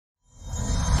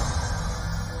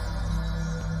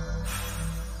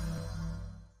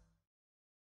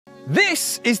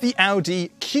This is the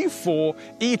Audi Q4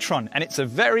 e-tron, and it's a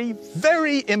very,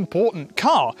 very important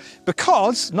car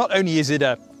because not only is it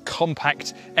a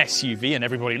compact SUV, and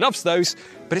everybody loves those,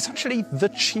 but it's actually the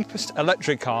cheapest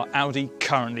electric car Audi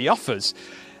currently offers.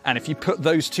 And if you put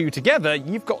those two together,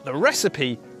 you've got the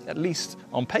recipe, at least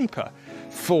on paper,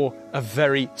 for a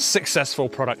very successful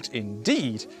product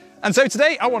indeed. And so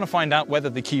today I want to find out whether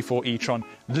the Q4 e-tron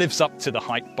lives up to the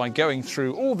hype by going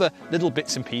through all the little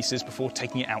bits and pieces before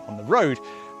taking it out on the road.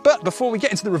 But before we get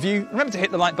into the review, remember to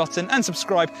hit the like button and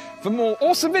subscribe for more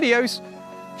awesome videos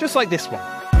just like this one.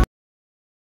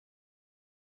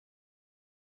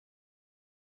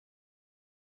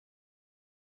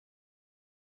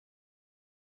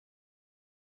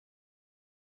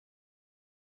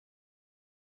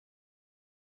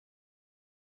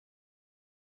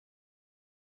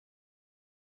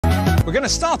 We're going to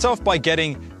start off by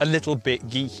getting a little bit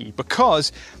geeky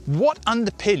because what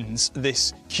underpins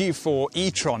this Q4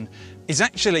 e-tron is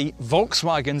actually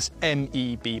Volkswagen's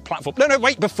MEB platform. No,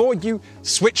 wait, before you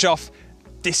switch off,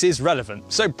 this is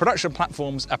relevant. So production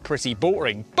platforms are pretty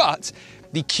boring, but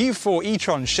the Q4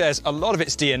 e-tron shares a lot of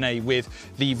its DNA with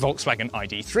the Volkswagen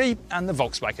ID.3 and the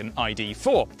Volkswagen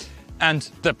ID.4 and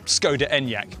the Skoda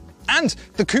Enyaq and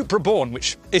the Cupra Born,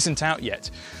 which isn't out yet.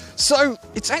 So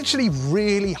it's actually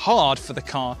really hard for the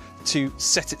car to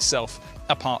set itself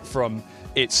apart from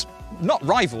its, not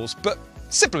rivals, but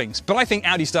siblings. But I think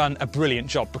Audi's done a brilliant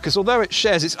job because although it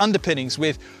shares its underpinnings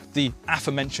with the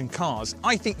aforementioned cars,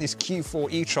 I think this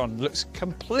Q4 e-tron looks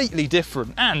completely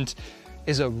different and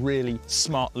is a really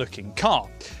smart looking car,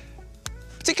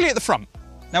 particularly at the front.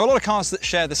 Now, a lot of cars that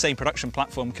share the same production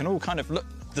platform can all kind of look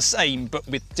the same but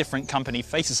with different company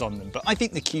faces on them, but I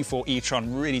think the Q4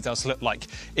 e-tron really does look like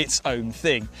its own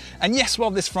thing. And yes,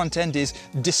 while this front end is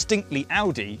distinctly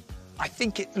Audi, I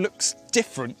think it looks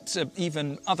different to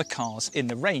even other cars in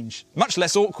the range. Much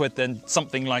less awkward than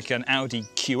something like an Audi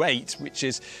Q8, which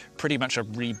is pretty much a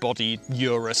rebodied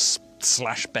Urus /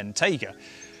 Bentayga.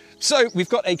 So we've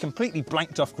got a completely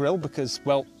blanked off grille because,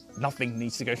 well, nothing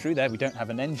needs to go through there, we don't have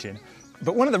an engine.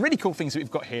 But one of the really cool things that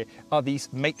we've got here are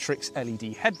these matrix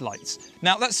LED headlights.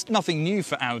 Now, that's nothing new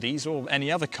for Audis or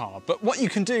any other car, but what you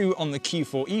can do on the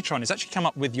Q4 e-tron is actually come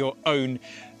up with your own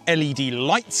LED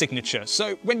light signature.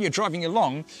 So when you're driving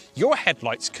along, your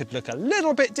headlights could look a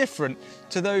little bit different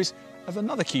to those of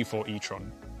another Q4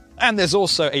 e-tron. And there's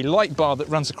also a light bar that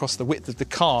runs across the width of the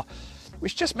car,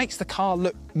 which just makes the car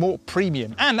look more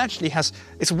premium and actually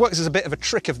it works as a bit of a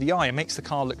trick of the eye and makes the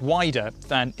car look wider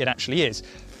than it actually is.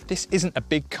 This isn't a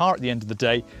big car at the end of the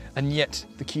day, and yet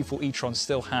the Q4 e-tron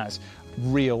still has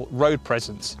real road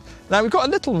presence. Now, we've got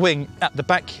a little wing at the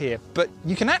back here, but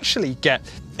you can actually get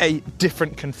a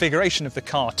different configuration of the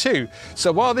car too.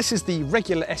 So while this is the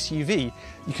regular SUV,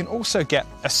 you can also get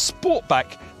a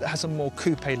Sportback that has a more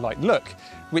coupe-like look,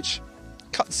 which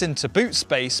cuts into boot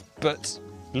space, but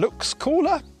looks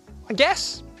cooler, I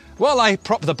guess. While I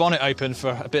prop the bonnet open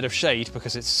for a bit of shade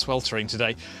because it's sweltering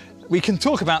today, we can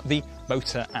talk about the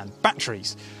motor and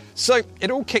batteries. So it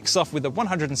all kicks off with a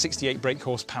 168 brake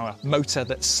horsepower motor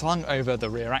that's slung over the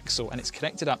rear axle, and it's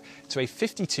connected up to a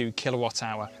 52 kilowatt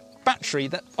hour battery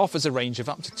that offers a range of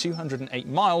up to 208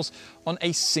 miles on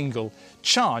a single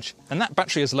charge. And that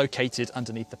battery is located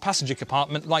underneath the passenger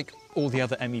compartment like all the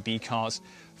other MEB cars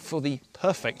for the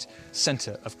perfect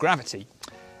center of gravity.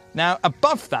 Now,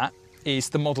 above that is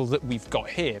the model that we've got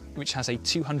here, which has a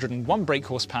 201 brake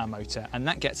horsepower motor, and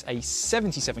that gets a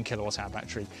 77 kilowatt hour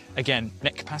battery, again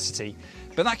net capacity,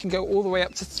 but that can go all the way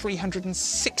up to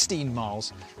 316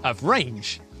 miles of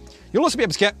range. You'll also be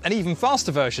able to get an even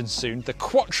faster version soon, the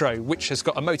Quattro, which has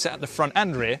got a motor at the front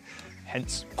and rear,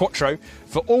 hence Quattro,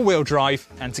 for all-wheel drive,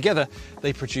 and together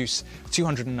they produce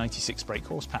 296 brake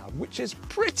horsepower, which is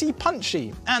pretty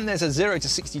punchy, and there's a 0 to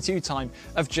 62 time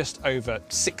of just over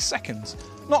 6 seconds.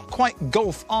 Not quite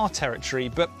Golf R territory,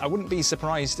 but I wouldn't be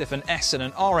surprised if an S and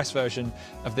an RS version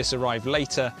of this arrive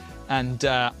later, and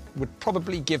would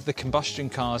probably give the combustion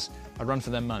cars a run for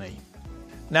their money.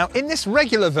 Now, in this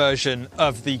regular version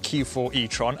of the Q4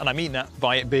 e-tron, and I mean that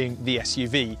by it being the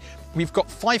SUV, we've got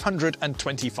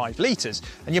 525 litres.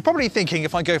 And you're probably thinking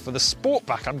if I go for the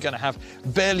Sportback, I'm going to have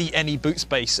barely any boot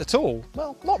space at all.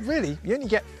 Well, not really. You only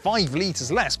get 5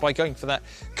 litres less by going for that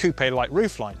coupe-like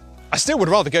roofline. I still would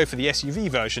rather go for the SUV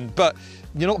version, but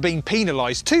you're not being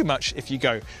penalised too much if you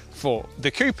go for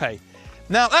the coupe.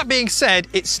 Now, that being said,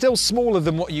 it's still smaller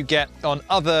than what you get on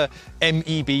other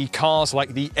MEB cars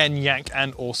like the Enyaq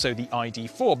and also the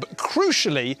ID.4, but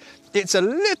crucially, it's a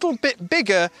little bit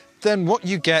bigger than what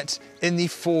you get in the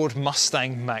Ford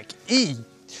Mustang Mach-E.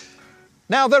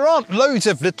 Now, there aren't loads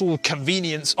of little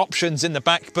convenience options in the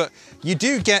back, but you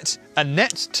do get a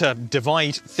net to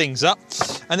divide things up.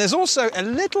 And there's also a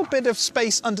little bit of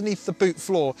space underneath the boot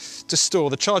floor to store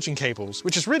the charging cables,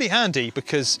 which is really handy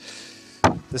because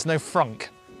there's no frunk.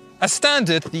 As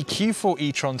standard, the Q4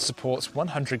 e-tron supports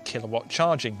 100 kilowatt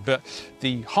charging, but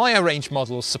the higher range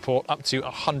models support up to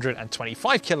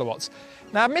 125 kilowatts.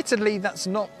 Now, admittedly, that's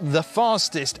not the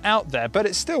fastest out there, but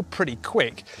it's still pretty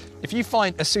quick. If you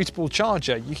find a suitable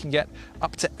charger, you can get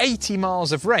up to 80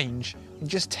 miles of range in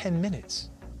just 10 minutes.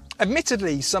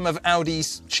 Admittedly, some of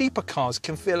Audi's cheaper cars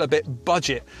can feel a bit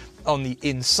budget on the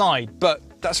inside, but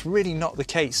that's really not the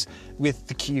case with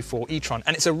the Q4 e-tron,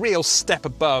 and it's a real step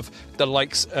above the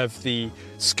likes of the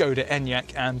Skoda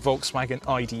Enyaq and Volkswagen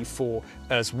ID.4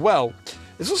 as well.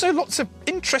 There's also lots of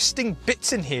interesting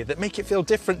bits in here that make it feel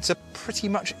different to pretty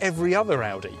much every other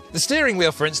Audi. The steering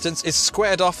wheel, for instance, is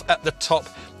squared off at the top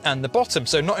and the bottom,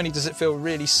 so not only does it feel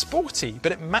really sporty,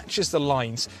 but it matches the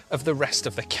lines of the rest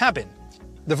of the cabin.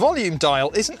 The volume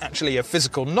dial isn't actually a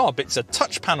physical knob, it's a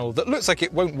touch panel that looks like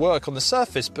it won't work on the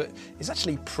surface, but is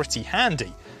actually pretty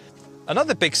handy.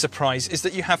 Another big surprise is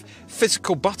that you have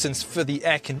physical buttons for the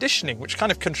air conditioning, which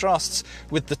kind of contrasts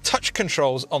with the touch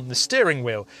controls on the steering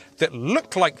wheel that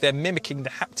look like they're mimicking the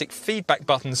haptic feedback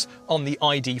buttons on the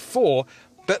ID.4,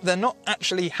 but they're not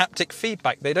actually haptic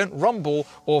feedback. They don't rumble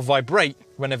or vibrate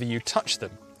whenever you touch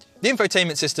them. The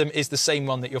infotainment system is the same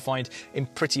one that you'll find in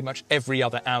pretty much every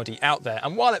other Audi out there,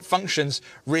 and while it functions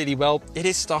really well, it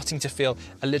is starting to feel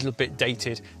a little bit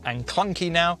dated and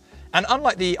clunky now. And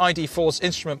unlike the ID.4's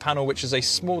instrument panel, which is a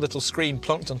small little screen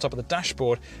plonked on top of the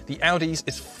dashboard, the Audi's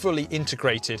is fully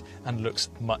integrated and looks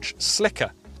much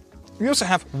slicker. We also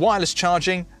have wireless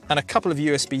charging and a couple of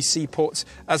USB-C ports,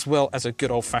 as well as a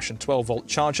good old-fashioned 12-volt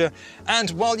charger.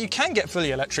 And while you can get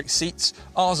fully electric seats,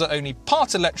 ours are only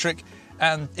part electric,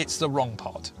 and it's the wrong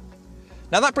part.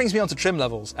 Now that brings me on to trim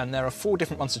levels, and there are 4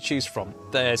 different ones to choose from.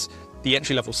 There's the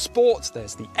entry-level Sport,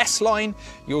 there's the S-Line,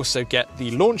 you also get the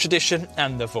Launch Edition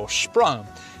and the Vorsprung.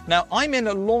 Now, I'm in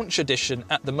a Launch Edition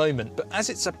at the moment, but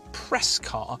as it's a press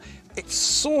car, it's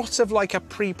sort of like a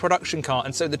pre-production car,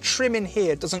 and so the trim in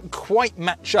here doesn't quite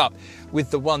match up with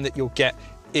the one that you'll get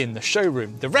in the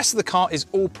showroom. The rest of the car is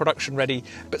all production ready,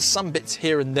 but some bits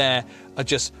here and there are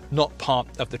just not part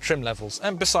of the trim levels.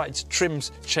 And besides,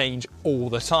 trims change all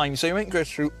the time, so you won't go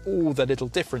through all the little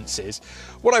differences.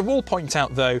 What I will point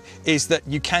out though is that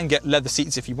you can get leather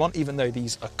seats if you want, even though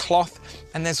these are cloth.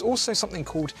 And there's also something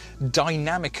called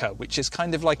Dynamica, which is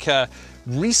kind of like a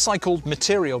recycled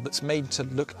material that's made to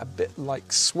look a bit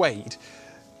like suede,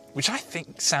 which I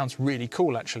think sounds really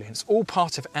cool actually, and it's all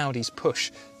part of Audi's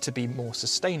push to be more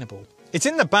sustainable. It's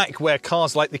in the back where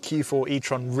cars like the Q4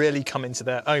 e-tron really come into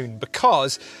their own,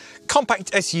 because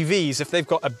compact SUVs, if they've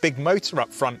got a big motor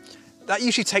up front, that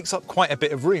usually takes up quite a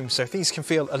bit of room, so things can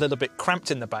feel a little bit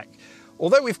cramped in the back.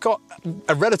 Although we've got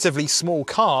a relatively small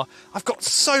car, I've got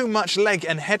so much leg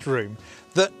and headroom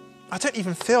that I don't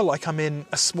even feel like I'm in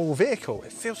a small vehicle.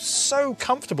 It feels so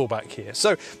comfortable back here.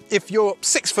 So if you're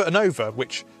 6 foot and over,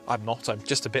 which I'm not, I'm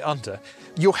just a bit under,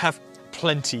 you'll have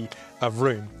plenty of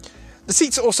room. The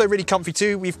seats are also really comfy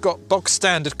too. We've got bog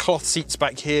standard cloth seats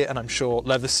back here, and I'm sure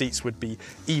leather seats would be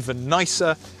even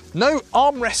nicer. No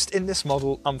armrest in this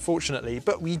model, unfortunately,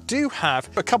 but we do have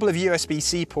a couple of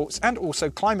USB-C ports and also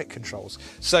climate controls.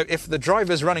 So if the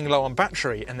driver's running low on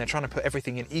battery and they're trying to put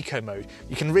everything in eco mode,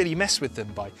 you can really mess with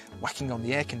them by whacking on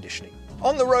the air conditioning.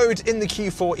 On the road in the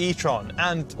Q4 e-tron,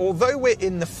 and although we're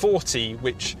in the 40,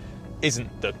 which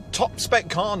isn't the top spec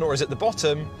car, nor is it the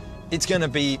bottom, it's going to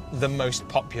be the most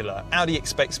popular. Audi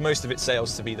expects most of its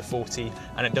sales to be the 40,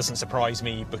 and it doesn't surprise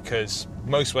me because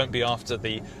most won't be after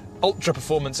the ultra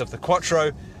performance of the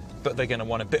Quattro, but they're going to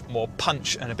want a bit more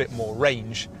punch and a bit more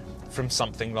range from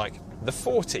something like the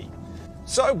 40.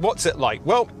 So what's it like?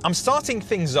 Well, I'm starting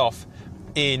things off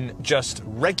in just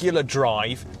regular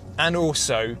drive and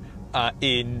also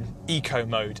in eco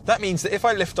mode. That means that if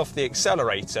I lift off the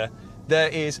accelerator, there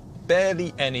is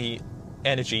barely any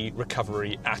energy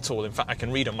recovery at all. In fact, I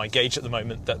can read on my gauge at the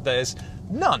moment that there's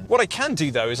none. What I can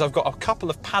do though is I've got a couple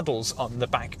of paddles on the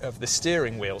back of the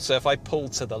steering wheel, so if I pull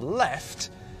to the left,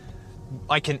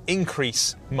 I can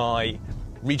increase my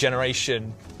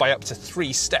regeneration by up to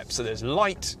 3 steps. So there's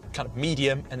light, kind of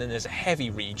medium, and then there's a heavy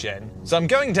regen. So I'm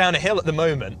going down a hill at the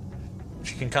moment,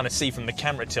 which you can kind of see from the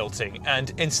camera tilting,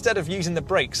 and instead of using the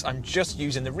brakes, I'm just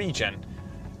using the regen.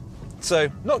 So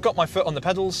not got my foot on the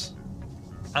pedals,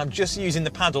 I'm just using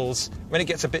the paddles. When it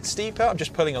gets a bit steeper, I'm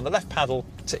just pulling on the left paddle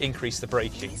to increase the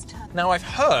braking. Now I've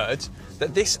heard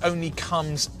that this only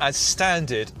comes as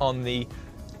standard on the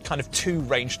kind of 2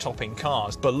 range-topping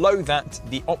cars. Below that,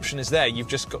 the option is there. You've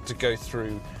just got to go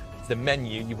through the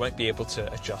menu. You won't be able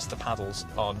to adjust the paddles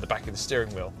on the back of the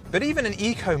steering wheel. But even in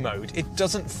eco mode, it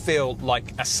doesn't feel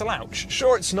like a slouch.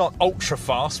 Sure, it's not ultra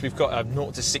fast. We've got a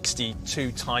 0 to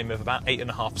 62 time of about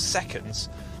 8.5 seconds.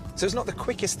 So it's not the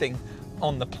quickest thing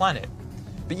on the planet.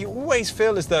 But you always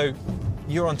feel as though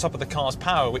you're on top of the car's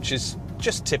power, which is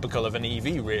just typical of an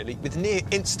EV really, with near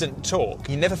instant torque.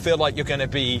 You never feel like you're going to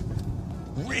be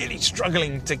really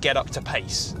struggling to get up to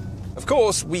pace. Of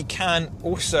course, we can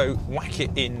also whack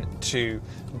it into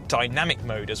dynamic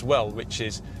mode as well, which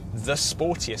is the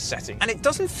sportiest setting. And it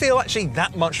doesn't feel actually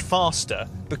that much faster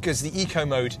because the eco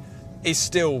mode is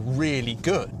still really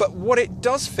good. But what it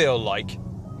does feel like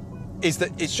is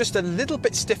that it's just a little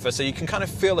bit stiffer, so you can kind of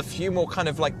feel a few more kind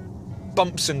of like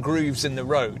bumps and grooves in the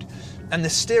road. And the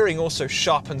steering also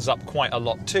sharpens up quite a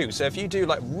lot too. So if you do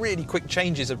like really quick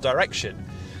changes of direction,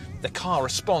 the car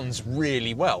responds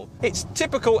really well. It's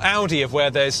typical Audi of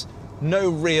where there's no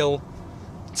real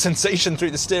sensation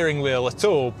through the steering wheel at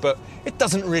all, but it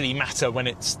doesn't really matter when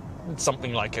it's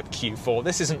something like a Q4.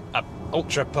 This isn't an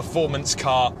ultra performance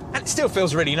car, and it still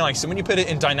feels really nice. And when you put it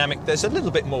in dynamic, there's a little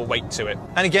bit more weight to it.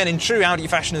 And again, in true Audi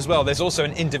fashion as well, there's also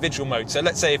an individual mode. So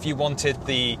let's say if you wanted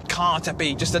the car to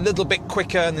be just a little bit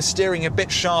quicker and the steering a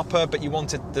bit sharper, but you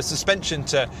wanted the suspension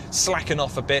to slacken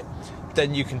off a bit,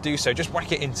 then you can do so. Just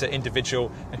whack it into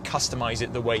individual and customize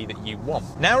it the way that you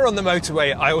want. Now we're on the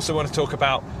motorway, I also want to talk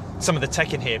about some of the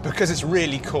tech in here because it's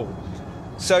really cool.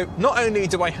 So not only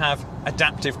do I have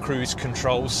adaptive cruise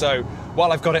control, so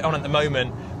while I've got it on at the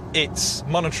moment, it's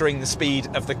monitoring the speed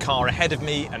of the car ahead of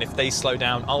me, and if they slow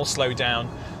down, I'll slow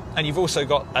down. And you've also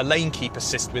got a lane keep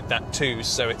assist with that too,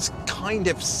 so it's kind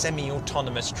of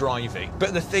semi-autonomous driving.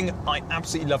 But the thing I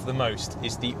absolutely love the most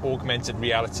is the augmented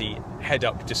reality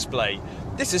head-up display.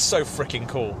 This is so freaking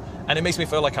cool, and it makes me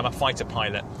feel like I'm a fighter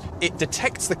pilot. It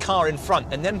detects the car in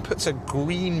front and then puts a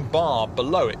green bar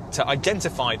below it to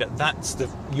identify that that's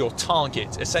your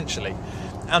target, essentially.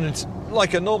 And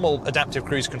like a normal adaptive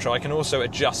cruise control, I can also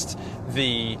adjust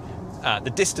the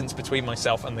distance between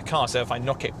myself and the car. So if I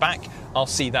knock it back, I'll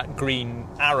see that green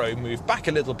arrow move back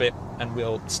a little bit and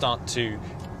we'll start to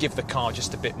give the car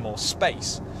just a bit more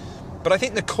space. But I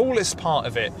think the coolest part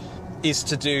of it is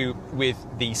to do with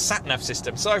the sat-nav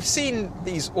system. So I've seen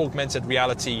these augmented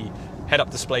reality head-up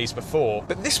displays before,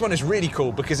 but this one is really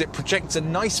cool because it projects a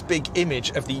nice big image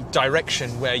of the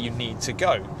direction where you need to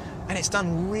go. And it's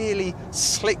done really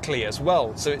slickly as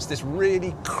well. So it's this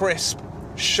really crisp,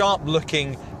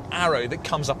 sharp-looking arrow that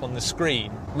comes up on the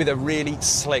screen with a really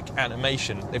slick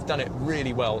animation. They've done it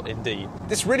really well indeed.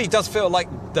 This really does feel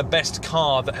like the best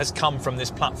car that has come from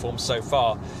this platform so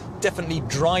far. Definitely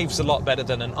drives a lot better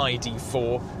than an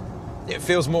ID4. It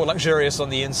feels more luxurious on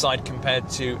the inside compared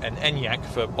to an Enyaq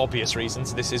for obvious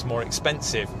reasons. This is more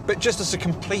expensive. But just as a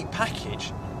complete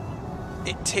package,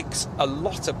 it ticks a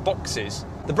lot of boxes.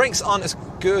 The brakes aren't as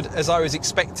good as I was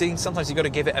expecting. Sometimes you've got to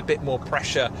give it a bit more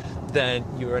pressure than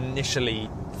you initially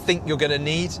think you're going to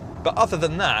need. But other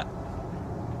than that,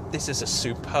 this is a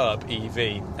superb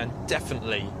EV and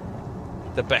definitely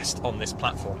the best on this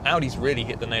platform. Audi's really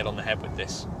hit the nail on the head with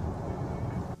this.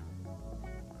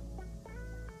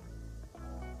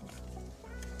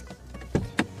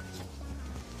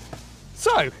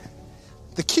 So,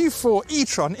 the Q4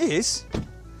 e-tron is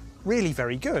really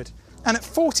very good. And at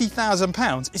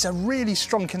 £40,000, it's a really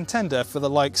strong contender for the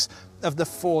likes of the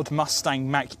Ford Mustang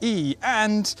Mach-E.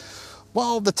 And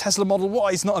while the Tesla Model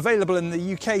Y is not available in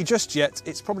the UK just yet,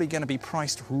 it's probably going to be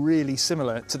priced really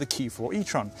similar to the Q4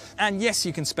 e-tron. And yes,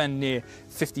 you can spend near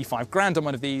 55 grand on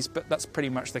one of these, but that's pretty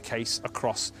much the case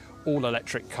across all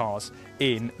electric cars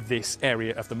in this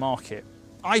area of the market.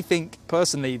 I think,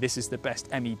 personally, this is the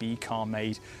best MEB car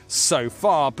made so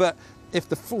far, but if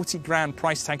the 40 grand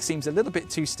price tag seems a little bit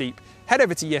too steep, head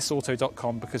over to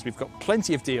yesauto.com because we've got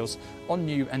plenty of deals on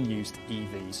new and used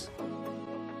EVs.